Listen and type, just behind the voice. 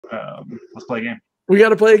Let's play a game. We got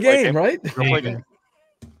to play a game, right? We'll play a game.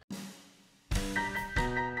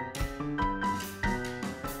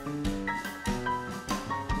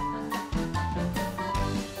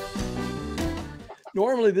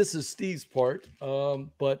 Normally this is Steve's part,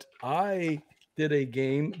 but I did a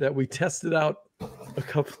game that we tested out a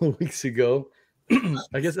couple of weeks ago.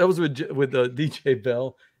 I guess that was with DJ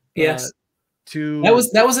Bell. Yes.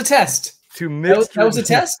 That was a test. To mixed that was a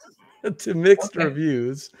test. To mixed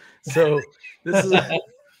reviews. So this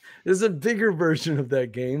is a bigger version of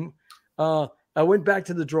that game. I went back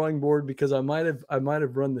to the drawing board because I might have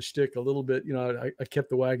run the shtick a little bit. You know, I kept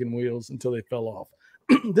the wagon wheels until they fell off.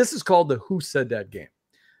 This is called the Who Said That game.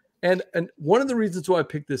 And one of the reasons why I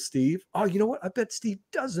picked this, Steve, you know what? I bet Steve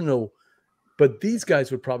doesn't know, but these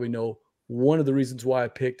guys would probably know one of the reasons why I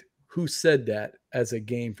picked Who Said That as a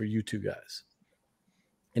game for you two guys.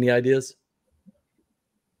 Any ideas?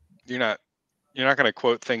 You're not going to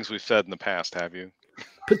quote things we've said in the past, have you?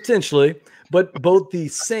 Potentially, but both the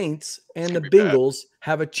Saints and the Bengals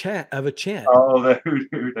have a chant. Oh, the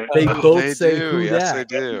who they both say do. Who Yes, Dat.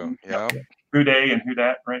 they do. Yeah. Who day and who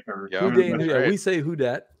dat, right? Or Who day and who dat. Right. We say who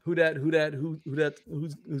dat, who dat, who dat,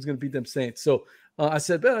 who's going to beat them Saints. So I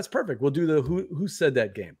said, that's perfect. We'll do the who said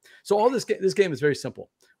that game. So all this game is very simple.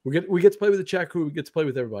 We get to play with the chat crew. We get to play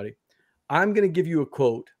with everybody. I'm going to give you a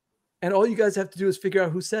quote, and all you guys have to do is figure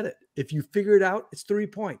out who said it. If you figure it out, it's 3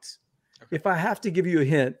 points. Okay. If I have to give you a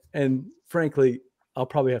hint, and frankly, I'll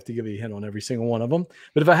probably have to give you a hint on every single one of them.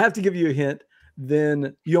 But if I have to give you a hint,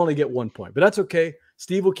 then you only get 1 point. But that's okay.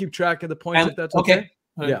 Steve will keep track of the points if that's okay.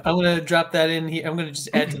 Yeah. I'm going to drop that in here. I'm going to just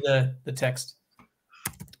add to the text.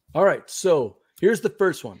 All right. So here's the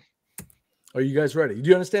first one. Are you guys ready? Do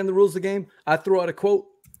you understand the rules of the game? I throw out a quote.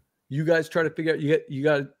 You guys try to figure out. You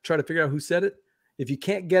got to try to figure out who said it. If you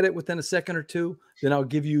can't get it within a second or two, then I'll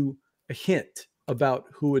give you a hint about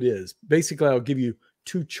who it is. Basically, I'll give you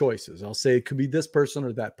 2 choices. I'll say it could be this person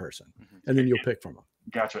or that person, and then you'll pick from them.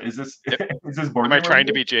 Gotcha. Is this is this board? Am I trying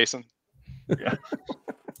to be Jason? Yeah.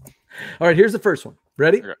 All right. Here's the first one.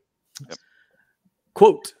 Ready? Okay. Yep.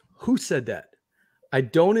 Quote: Who said that? I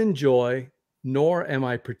don't enjoy, nor am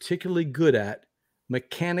I particularly good at,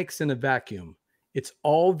 mechanics in a vacuum. It's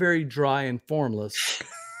all very dry and formless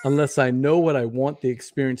unless I know what I want the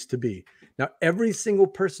experience to be. Now, every single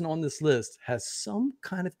person on this list has some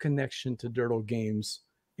kind of connection to Durdle Games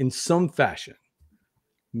in some fashion.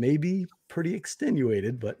 Maybe pretty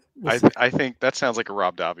extenuated, but I think that sounds like a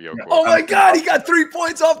Rob Davio quote. Oh my God, he got 3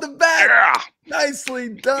 points off the bat. Yeah. Nicely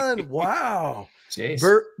done. Wow.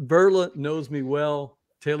 Verla knows me well.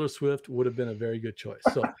 Taylor Swift would have been a very good choice.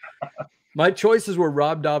 So my choices were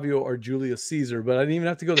Rob Davio or Julius Caesar, but I didn't even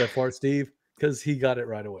have to go that far, Steve, because he got it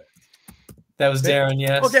right away. That was Darren,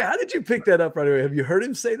 yes. Okay, how did you pick that up right away? Have you heard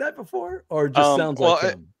him say that before, or it just sounds like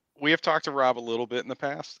him? We have talked to Rob a little bit in the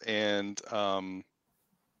past, and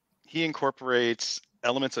he incorporates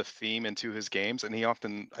elements of theme into his games, and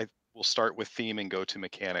I will start with theme and go to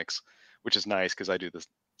mechanics, which is nice because I do this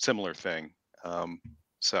similar thing.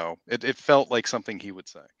 So it felt like something he would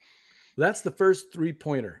say. That's the first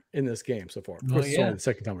 3-pointer in this game so far. Of course, it's only the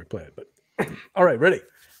second time we play it, but all right, ready.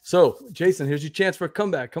 So, Jason, here's your chance for a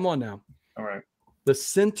comeback. Come on now. All right. The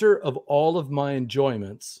center of all of my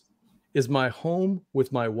enjoyments is my home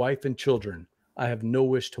with my wife and children. I have no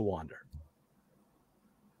wish to wander.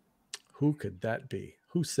 Who could that be?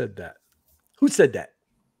 Who said that? Who said that?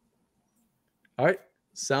 All right.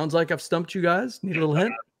 Sounds like I've stumped you guys. Need a little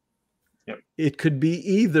hint? Yep. It could be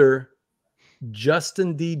either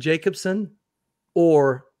Justin D. Jacobson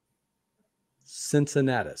or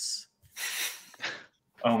Cincinnati.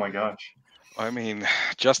 Oh my gosh. I mean,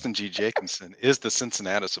 Justin G. Jacobson is the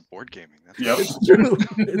Cincinnati of board gaming. It's true.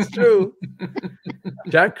 It's true.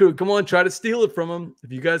 Chat Krewe, come on, try to steal it from him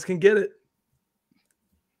if you guys can get it.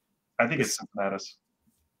 I think it's Cincinnati.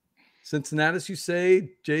 Cincinnati, you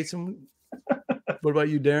say, Jason. What about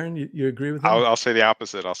you, Darren? You agree with him? I'll say the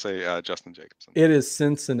opposite. I'll say Justin Jacobson. It is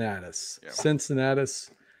Cincinnati. Yeah. Cincinnati.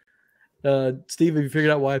 Steve, have you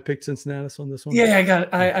figured out why I picked Cincinnati on this one? Yeah, I got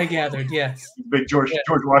it. I gathered. Yes. Big George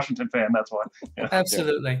Washington fan. That's why. Yeah.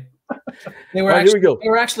 Absolutely. They were right, actually, here we go. They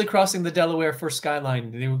were actually crossing the Delaware for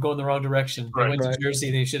Skyline. They were going the wrong direction. They went to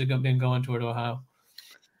Jersey. They should have been going toward Ohio.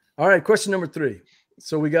 All right, question number 3.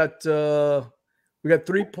 So we got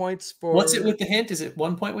 3 points for. What's it with the hint? Is it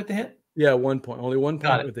 1 point with the hint? Yeah, 1 point. Only 1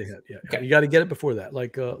 point with the hint. Yeah, okay. You got to get it before that,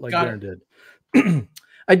 like Darren did.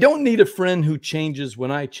 I don't need a friend who changes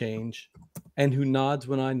when I change and who nods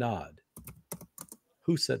when I nod.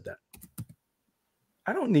 Who said that?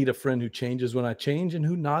 I don't need a friend who changes when I change and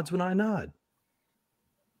who nods when I nod.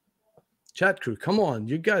 Chat Krewe, come on.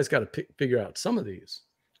 You guys got to figure out some of these.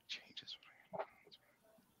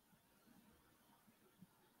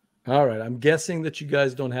 All right. I'm guessing that you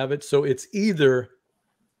guys don't have it. So it's either.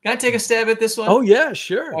 Can I take a stab at this one? Oh, yeah,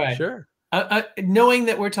 sure. Right. Sure. Knowing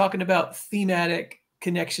that we're talking about thematic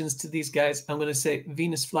connections to these guys, I'm going to say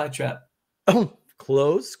Venus Flytrap. Oh,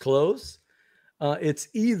 close. It's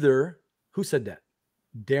either, who said that?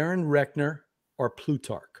 Darren Reckner or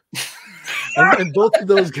Plutarch. and both of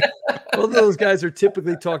those guys are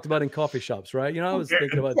typically talked about in coffee shops, right? You know, I was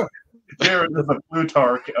thinking about Darren is a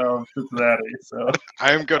Plutarch of Cincinnati, so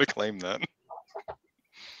I am going to claim that.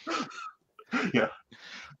 Yeah.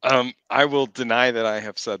 I will deny that I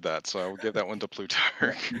have said that, so I will give that one to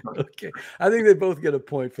Plutarch. Okay. I think they both get a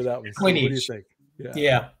point for that one. So what do you think?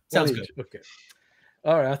 Yeah. Sounds good. Okay.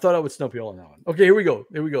 All right. I thought I would stump you all on that one. Okay, here we go.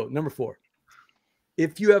 Number 4.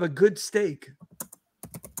 If you have a good steak,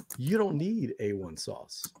 you don't need A1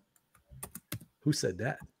 sauce. Who said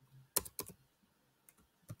that?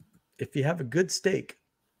 If you have a good steak,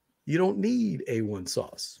 you don't need A1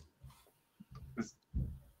 sauce.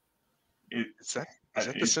 Is that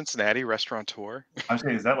the Cincinnati restaurateur? I was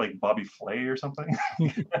saying, is that like Bobby Flay or something?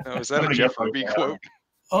 No, is that a Jeff Ruby quote?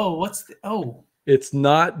 Oh, It's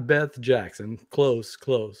not Beth Jackson. Close.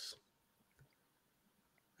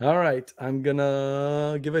 All right. I'm going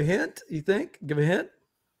to give a hint, you think? Give a hint?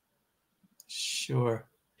 Sure.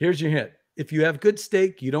 Here's your hint. If you have good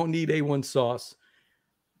steak, you don't need A1 sauce.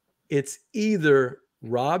 It's either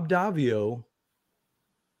Rob Davio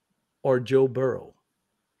or Joe Burrow.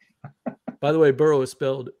 By the way, Burrow is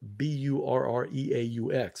spelled Burreaux.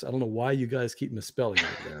 I don't know why you guys keep misspelling it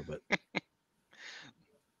there, but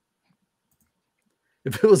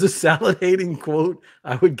if it was a salad-hating quote,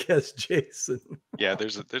 I would guess Jason. Yeah,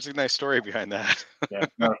 there's a nice story behind that. Yeah,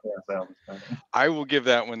 not a fan salad. I will give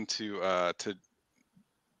that one to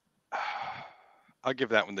I'll give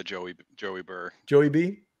that one to Joey Burr. Joey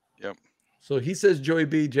B? Yep. So he says Joey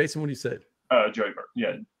B. Jason, what do you say? Joey Burrow.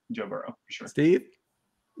 Yeah, Joe Burrow, for sure. Steve?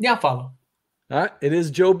 Yeah, I'll follow. All right. It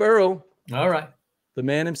is Joe Burrow. All right. The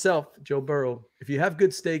man himself, Joe Burrow. If you have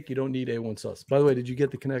good steak, you don't need A1 sauce. By the way, did you get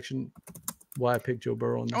the connection why I picked Joe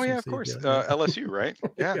Burrow on this? Oh, yeah, of course. Yeah. LSU, right?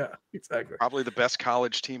 Yeah. Yeah, exactly. Probably the best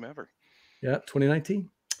college team ever. Yeah, 2019.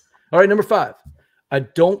 All right, number 5. I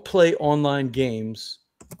don't play online games.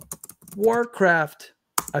 Warcraft,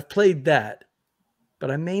 I've played that, but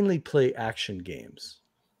I mainly play action games.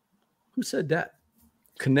 Who said that?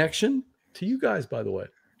 Connection to you guys, by the way.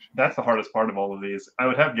 That's the hardest part of all of these. I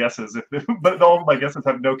would have guesses, but all of my guesses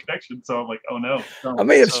have no connection. So I'm like, oh no. I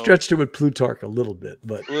may have stretched it with Plutarch a little bit,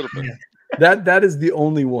 but a little bit. That is the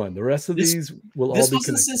only one. The rest of these will all be connected. This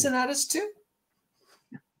was in Cincinnati too?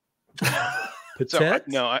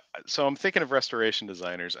 So I'm thinking of restoration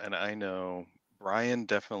designers, and I know Brian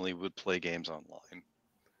definitely would play games online.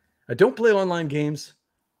 I don't play online games.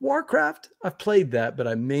 Warcraft, I've played that, but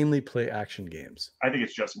I mainly play action games. I think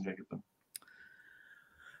it's Justin Jacobson.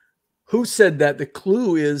 Who said that? The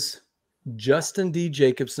clue is Justin D.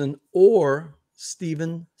 Jacobson or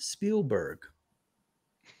Steven Spielberg.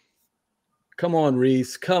 Come on,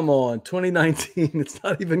 Reese. Come on. 2019. It's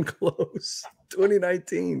not even close.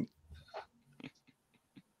 2019.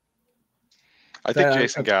 I think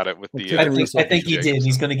Jason got it with the. I think he did.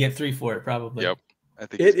 He's going to get 3 for it, probably. Yep. I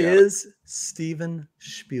think it is Steven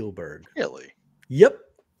Spielberg. Really? Yep.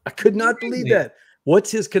 I could not believe that.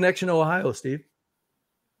 What's his connection to Ohio, Steve?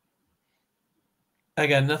 I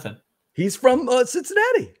got nothing. He's from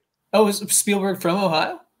Cincinnati. Oh, is Spielberg from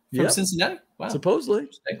Ohio? From Cincinnati? Wow. Supposedly.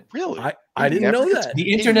 Really? I didn't know that.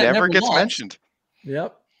 The internet never gets lost. mentioned.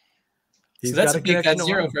 Yep. So that's a big got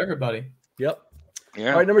 0 for everybody. Yep.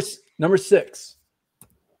 Yeah. All right, number 6.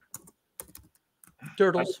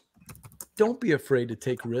 Durdles, don't be afraid to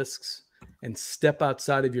take risks and step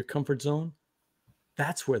outside of your comfort zone.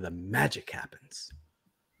 That's where the magic happens.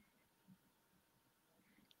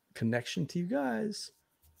 Connection to you guys.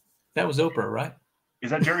 That was Oprah, right?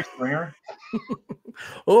 Is that Jerry Springer?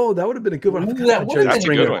 Oh, that would have been a good one. That's a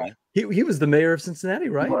good one. He was the mayor of Cincinnati,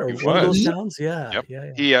 right? Or He one of was. those towns? Yeah.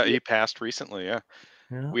 Yep. Yeah. He passed recently. Yeah.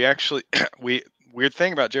 We actually weird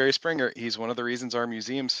thing about Jerry Springer. He's one of the reasons our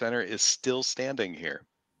museum center is still standing here,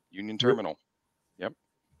 Union Terminal. Yep.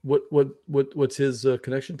 What's his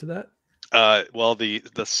connection to that? Well, the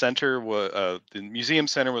center was the museum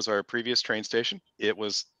center was our previous train station. It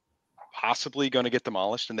was possibly going to get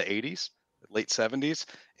demolished in the 80s, late 70s,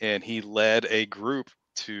 and he led a group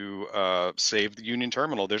to save the Union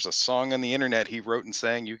Terminal. There's a song on the internet he wrote and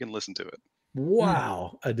sang. You can listen to it.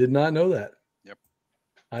 Wow, I did not know that. Yep.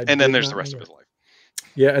 And then there's the rest of his life.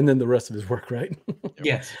 Yeah, and then the rest of his work, right?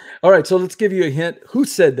 Yes. All right, so let's give you a hint. Who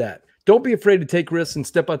said that? Don't be afraid to take risks and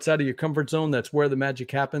step outside of your comfort zone. That's where the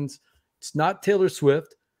magic happens. It's not Taylor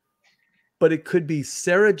Swift. but it could be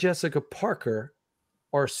Sarah Jessica Parker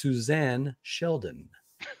or Suzanne Sheldon.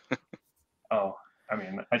 Oh, I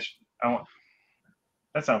mean, I want.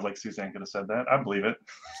 That sounds like Suzanne could have said that. I believe it.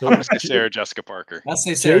 So I'm going to say Sarah Jessica Parker. I'll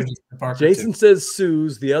say Sarah Jessica Parker. Jason says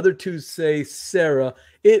Suze. The other two say Sarah.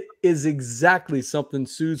 It is exactly something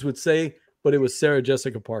Suze would say, but it was Sarah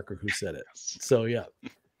Jessica Parker who said it. So, yeah.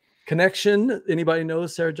 Connection. Anybody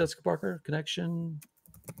knows Sarah Jessica Parker? Connection.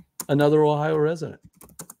 Another Ohio resident.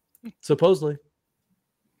 Supposedly.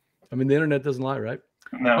 I mean, the internet doesn't lie, right?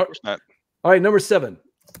 No, Of course not. All right, number 7.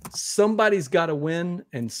 Somebody's got to win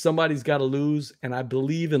and somebody's got to lose, and I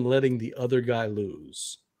believe in letting the other guy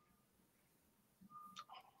lose.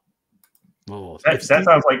 Oh, that sounds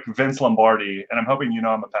like Vince Lombardi, and I'm hoping you know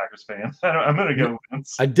I'm a Packers fan. I'm going to go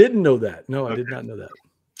Vince. I didn't know that. No, I did not know that.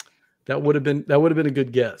 That would have been a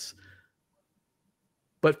good guess.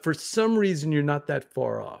 But for some reason, you're not that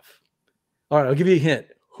far off. All right, I'll give you a hint.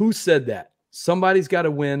 Who said that? Somebody's got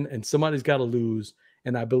to win and somebody's got to lose,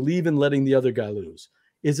 and I believe in letting the other guy lose.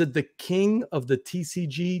 Is it the king of the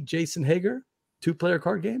TCG, Jason Hager, 2-player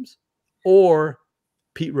card games, or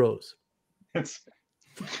Pete Rose? It's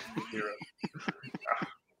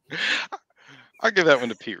I'll give that one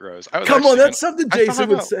to Pete Rose. Come on, that's something Jason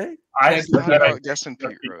would say. I thought about guessing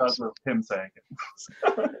Pete because Rose. of him saying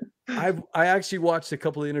it. I actually watched a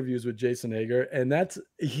couple of interviews with Jason Hager, and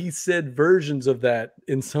he said versions of that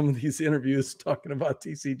in some of these interviews talking about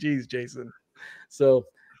TCGs, Jason. So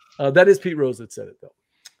that is Pete Rose that said it, though.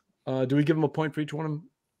 Do we give him a point for each one of them,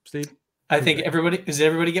 Steve? I think does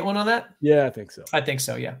everybody get one on that? Yeah, I think so. I think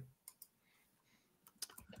so, yeah.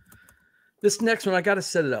 This next one, I got to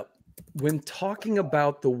set it up. When talking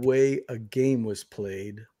about the way a game was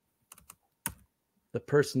played, the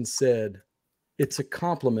person said, it's a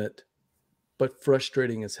compliment, but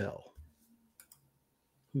frustrating as hell.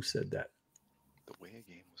 Who said that? The way a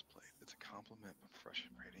game was played. It's a compliment, but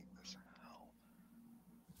frustrating as hell.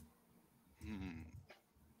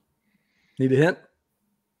 Need a hint?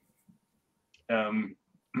 I'm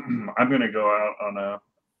going to go out on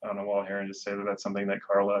a wall here and just say that that's something that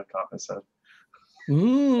Carla Kaufman said.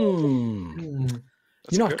 You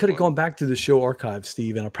know, I could have gone back to the show archive,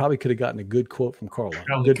 Steve, and I probably could have gotten a good quote from Carla.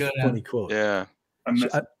 Probably good, funny quote. Yeah.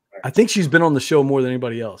 I think she's been on the show more than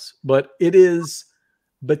anybody else, but it is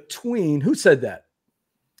between, who said that?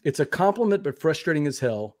 It's a compliment, but frustrating as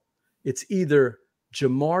hell. It's either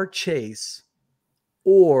Jamar Chase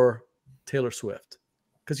or Taylor Swift.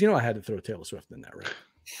 Because, you know, I had to throw Taylor Swift in there, right?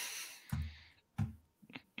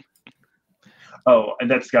 Oh, and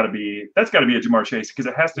that's got to be a Jamar Chase, because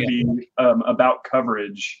it has to be about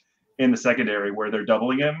coverage in the secondary where they're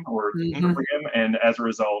doubling him or covering him, and as a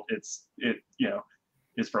result, it's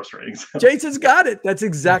frustrating. So. Jason's got it. That's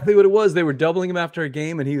exactly what it was. They were doubling him after a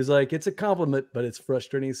game, and he was like, "It's a compliment, but it's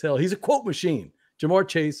frustrating as hell." He's a quote machine. Jamar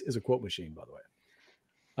Chase is a quote machine, by the way.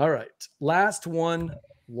 All right, last one.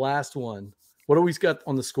 What do we got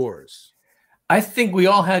on the scores? I think we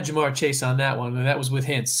all had Jamar Chase on that one, and that was with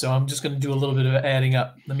hints. So I'm just going to do a little bit of adding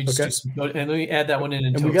up. Let me just do some, and let me add that one in.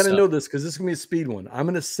 And we got to know this because this is going to be a speed one. I'm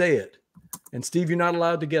going to say it. And Steve, you're not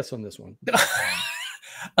allowed to guess on this one.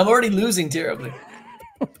 I'm already losing terribly.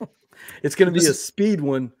 It's going to be a speed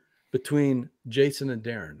one between Jason and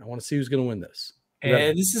Darren. I want to see who's going to win this.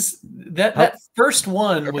 And this is that first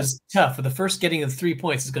one was tough. For the first getting of 3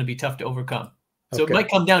 points is going to be tough to overcome. So it might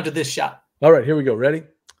come down to this shot. All right, here we go. Ready?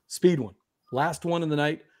 Speed one. Last one of the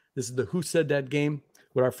night. This is the Who Said That game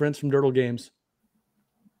with our friends from Durdle Games.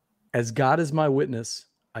 As God is my witness,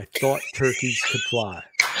 I thought turkeys could fly.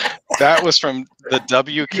 That was from the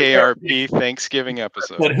WKRP Thanksgiving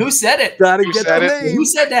episode. But who said it? Gotta get the name. Who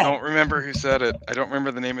said that? I don't remember who said it. I don't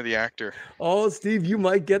remember the name of the actor. Oh, Steve, you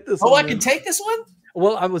might get this one. Oh, I can take this one?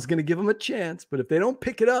 Well, I was going to give them a chance, but if they don't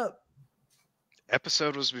pick it up.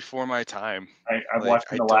 Episode was before my time. I've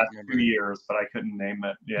watched it the last 2 years, but I couldn't name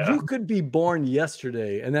it. Yeah, you could be born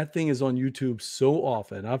yesterday, and that thing is on YouTube so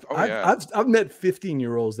often. I've met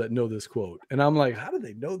 15-year-olds that know this quote, and I'm like, how do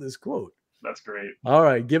they know this quote? That's great. All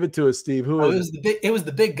right, give it to us, Steve. Who is it? It was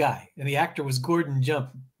the big guy, and the actor was Gordon Jump.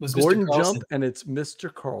 Gordon Jump, and it's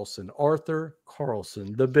Mr. Carlson, Arthur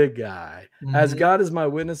Carlson, the big guy. As God is my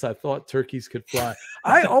witness, I thought turkeys could fly.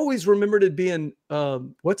 I always remembered it being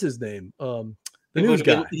what's his name? The news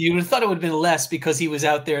guy. You would have thought it would have been less because he was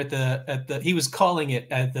out there at the he was calling it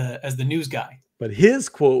as the news guy. But his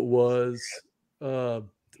quote was the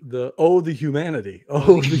humanity.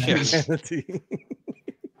 Oh, the humanity.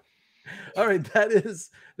 All right, that is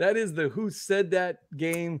the Who Said That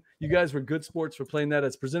game. You guys were good sports for playing that.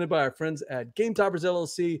 It's presented by our friends at Game Toppers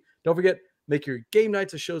LLC. Don't forget, make your game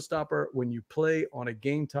nights a showstopper when you play on a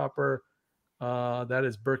Game Topper That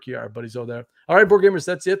is Berkey, our buddies over there. All right, board gamers,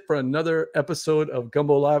 that's it for another episode of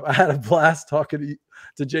Gumbo Live. I had a blast talking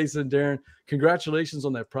to Jason and Darren. Congratulations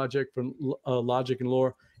on that project from Logic and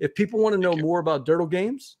Lore. If people want to know more about Durdle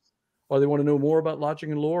Games, or they want to know more about Logic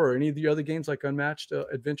and Lore, or any of the other games like Unmatched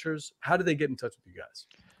Adventures, how do they get in touch with you guys?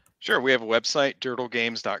 Sure. We have a website,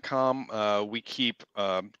 durdlegames.com. We keep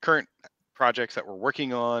current projects that we're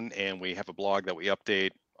working on, and we have a blog that we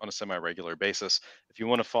update on a semi-regular basis. If you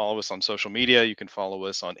want to follow us on social media, you can follow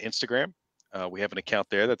us on Instagram. We have an account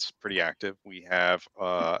there that's pretty active. We have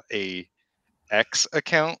a X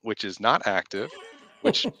account, which is not active,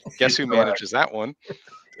 which guess who manages that one?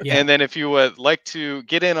 Yeah. And then if you would like to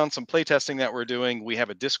get in on some playtesting that we're doing, we have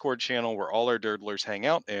a Discord channel where all our Durdlers hang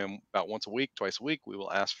out, and about once a week, twice a week, we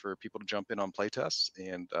will ask for people to jump in on playtests,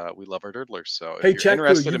 and we love our Durdlers. So hey, Chat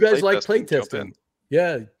Krewe, you guys like playtesting?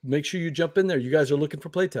 Yeah, make sure you jump in there. You guys are looking for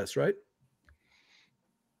playtests, right?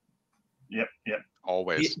 Yep.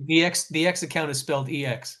 Always. The X account is spelled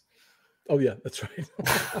EX. Oh yeah, that's right.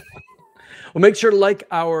 Well, make sure to like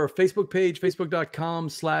our Facebook page,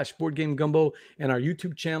 facebook.com/Board Game Gumbo, and our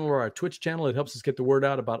YouTube channel or our Twitch channel. It helps us get the word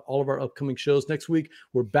out about all of our upcoming shows. Next week,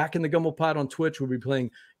 we're back in the Gumbo Pod on Twitch. We'll be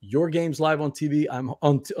playing your games live on TV. I'm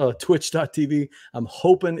on twitch.tv. I'm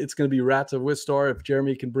hoping it's going to be Rats of Wistar if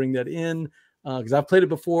Jeremy can bring that in, because I've played it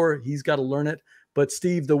before. He's got to learn it. But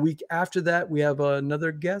Steve, the week after that, we have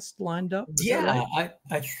another guest lined up. Is that right?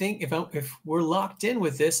 I think if we're locked in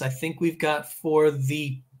with this, I think we've got for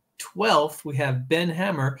the 12th, we have Ben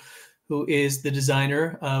Hammer, who is the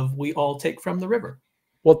designer of We All Take From the River.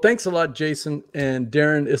 Well, thanks a lot, Jason and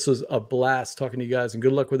Darren. This was a blast talking to you guys, and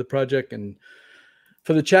good luck with the project. And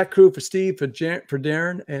for the chat crew, for Steve, for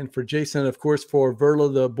Darren, and for Jason, and of course, for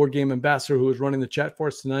Verla, the board game ambassador who is running the chat for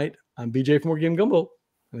us tonight, I'm BJ from Board Game Gumbo.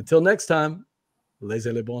 And until next time,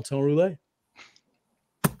 laissez les bon temps rouler.